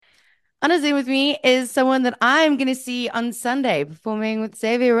On a Zoom with me is someone that I'm going to see on Sunday performing with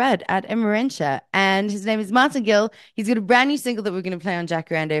Xavier Rudd at Emerentia. And his name is Martin Gill. He's got a brand new single that we're going to play on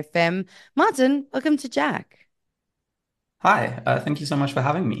Jacaranda FM. Martin, welcome to Jack. Hi, thank you so much for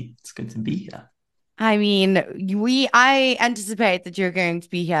having me. It's good to be here. I anticipate that you're going to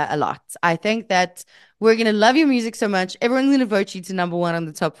be here a lot. I think that we're going to love your music so much. Everyone's going to vote you to number one on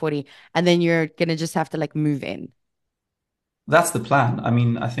the top 40, and then you're going to just have to like move in. That's the plan. I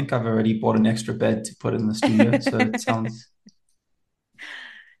mean, I think I've already bought an extra bed to put in the studio, so it sounds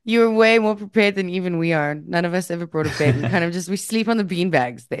You're way more prepared than even we are. None of us ever brought a bed. We sleep on the bean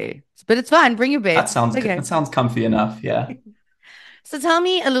bags there. But it's fine. Bring your bed. It's okay. that sounds comfy enough. Yeah. So tell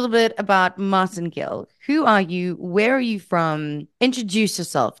me a little bit about Martin Gill. Who are you? Where are you from? Introduce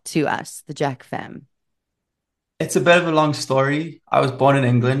yourself to us, the Jack fam. It's a bit of a long story. I was born in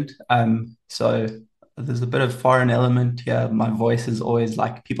England, so there's a bit of foreign element here. My voice is always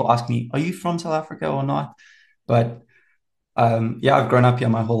like people ask me, "Are you from South Africa or not?" But yeah, I've grown up here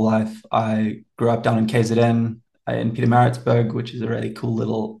my whole life. I grew up down in KZN in Pietermaritzburg, which is a really cool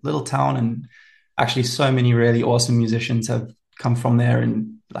little town, and actually, so many really awesome musicians have come from there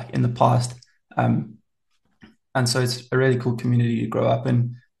in the past. Um, and so it's a really cool community to grow up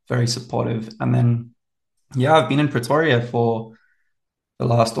in, very supportive. And then yeah, I've been in Pretoria for the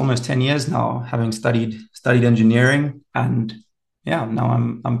last almost 10 years now, having studied engineering, and yeah, now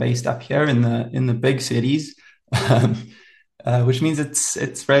I'm based up here in the big cities. Um, which means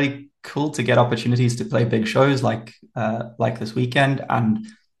it's really cool to get opportunities to play big shows like this weekend, and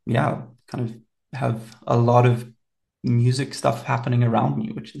yeah, kind of have a lot of music stuff happening around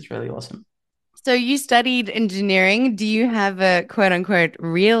me, which is really awesome. So you studied engineering. Do you have a quote unquote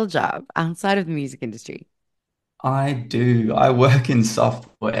real job outside of the music industry? I do. I work in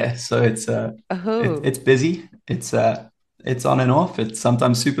software, so Oh. it's busy. It's on and off. It's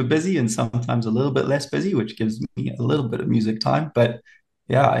sometimes super busy and sometimes a little bit less busy, which gives me a little bit of music time. But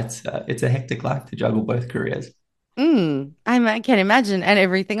yeah, it's a hectic life to juggle both careers. I can imagine, and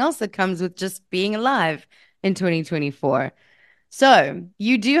everything else that comes with just being alive in 2024. So,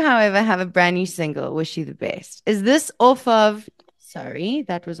 you do, however, have a brand new single, Wish You the Best. Is this off of, sorry,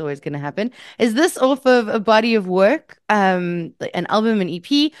 that was always going to happen. Is this off of a body of work, like an album, an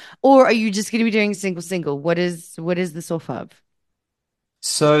EP, or are you just going to be doing single? What is this off of?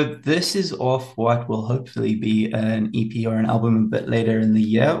 So this is off what will hopefully be an EP or an album a bit later in the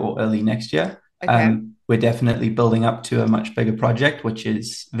year or early next year. Okay. We're definitely building up to a much bigger project, which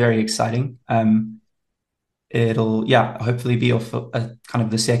is very exciting. It'll, yeah, hopefully be off kind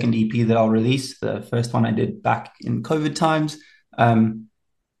of the second EP that I'll release. The first one I did back in COVID times, um,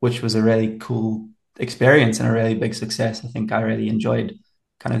 which was a really cool experience and a really big success. I think I really enjoyed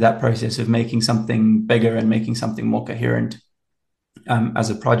kind of that process of making something bigger and making something more coherent as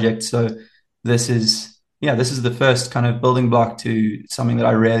a project. So this is the first kind of building block to something that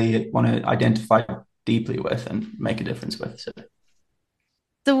I really want to identify deeply with and make a difference with. So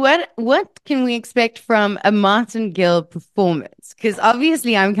So what can we expect from a Martin Gill performance? Because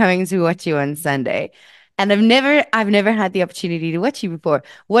obviously I'm coming to watch you on Sunday, and I've never had the opportunity to watch you before.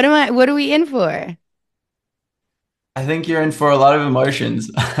 What are we in for? I think you're in for a lot of emotions.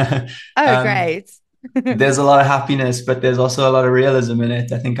 Oh, um, great. there's a lot of happiness, but there's also a lot of realism in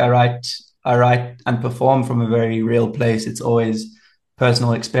it. I think I write and perform from a very real place. It's always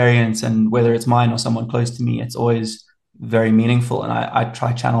personal experience, and whether it's mine or someone close to me, it's always very meaningful. And I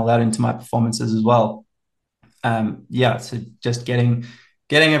try channel that into my performances as well. Yeah, so just getting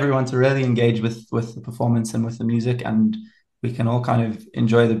everyone to really engage with the performance and with the music, and we can all kind of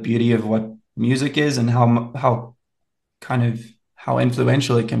enjoy the beauty of what music is and how kind of how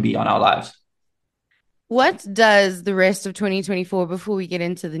influential it can be on our lives. What does the rest of 2024, before we get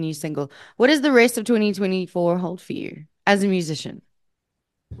into the new single, what does the rest of 2024 hold for you as a musician?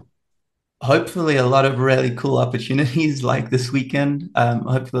 Hopefully, a lot of really cool opportunities like this weekend.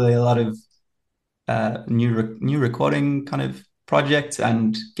 Hopefully, a lot of new recording kind of projects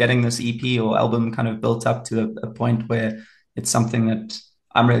and getting this EP or album kind of built up to a point where it's something that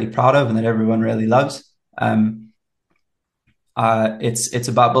I'm really proud of and that everyone really loves. It's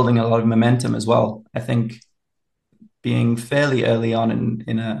about building a lot of momentum as well. I think being fairly early on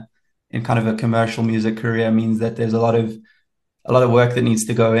in kind of a commercial music career means that there's a lot of work that needs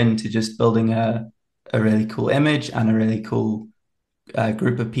to go into just building a really cool image and a really cool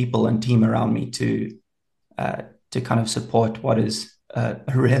group of people and team around me to kind of support what is a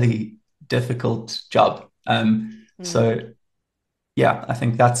really difficult job. Mm. So yeah, I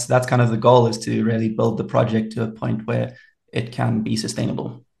think that's kind of the goal, is to really build the project to a point where it can be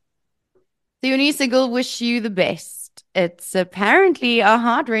sustainable. So your new single, Wish You the Best. It's apparently a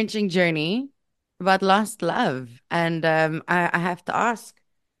heart-wrenching journey about lost love. And I have to ask,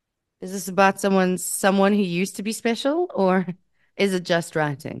 is this about someone who used to be special, or is it just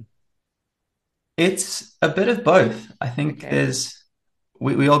writing? It's a bit of both. I think Okay.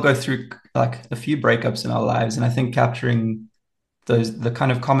 we all go through like a few breakups in our lives, and I think capturing the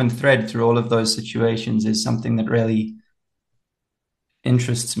kind of common thread through all of those situations is something that really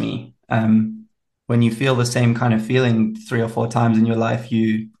interests me. When you feel the same kind of feeling three or four times in your life,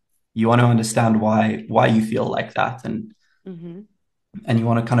 you want to understand why you feel like that, Hmm. and you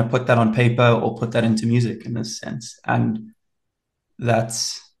want to kind of put that on paper or put that into music in this sense. And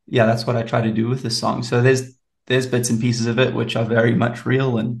that's what I try to do with this song. So there's bits and pieces of it which are very much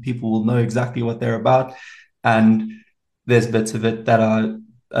real, and people will know exactly what they're about, and there's bits of it that are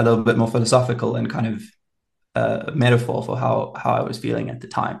a little bit more philosophical and kind of a metaphor for how I was feeling at the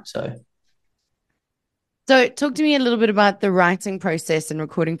time. So So, talk to me a little bit about the writing process and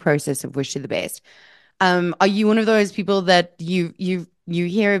recording process of "Wish You the Best." Are you one of those people that you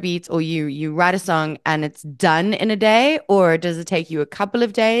hear a beat or you write a song and it's done in a day, or does it take you a couple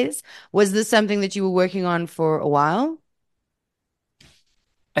of days? Was this something that you were working on for a while?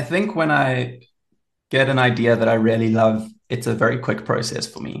 I think when I get an idea that I really love, it's a very quick process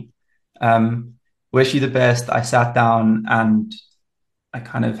for me. Um, Wish You the Best. I sat down and I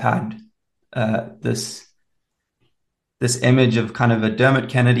kind of had this image of kind of a Dermot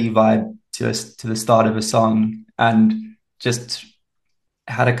Kennedy vibe to the start of a song, and just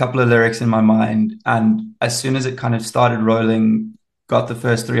had a couple of lyrics in my mind. And as soon as it kind of started rolling, got the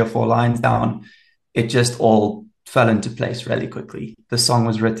first three or four lines down, it just all fell into place really quickly. The song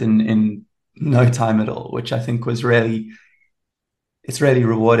was written in no time at all, which I think was it's really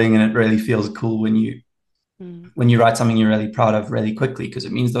rewarding, and it really feels cool Mm. when you write something you're really proud of really quickly, because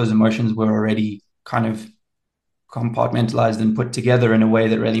it means those emotions were already kind of compartmentalized and put together in a way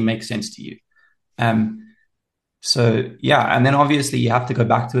that really makes sense to you. Um, so yeah, and then obviously you have to go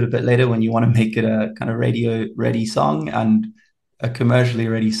back to it a bit later when you want to make it a kind of radio ready song and a commercially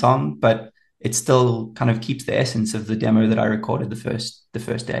ready song, but it still kind of keeps the essence of the demo that I recorded the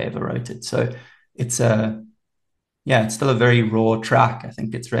first day I ever wrote it. So it's a yeah, it's still a very raw track. I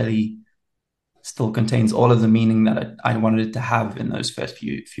think it's really still contains all of the meaning that I wanted it to have in those first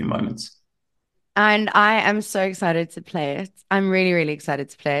few moments. And I am so excited to play it. I'm really, really excited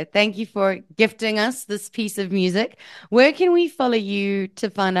to play it. Thank you for gifting us this piece of music. Where can we follow you to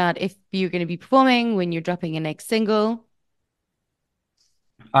find out if you're going to be performing, when you're dropping your next single?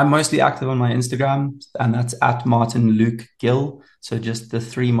 I'm mostly active on my Instagram, and that's at Martin Luke Gill. So just the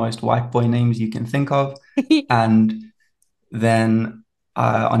three most white boy names you can think of. And then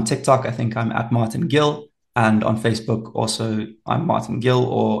on TikTok, I think I'm at Martin Gill. And on Facebook, also, I'm Martin Gill,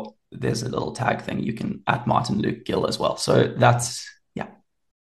 or there's a little tag thing you can at Martin Luke Gill as well. So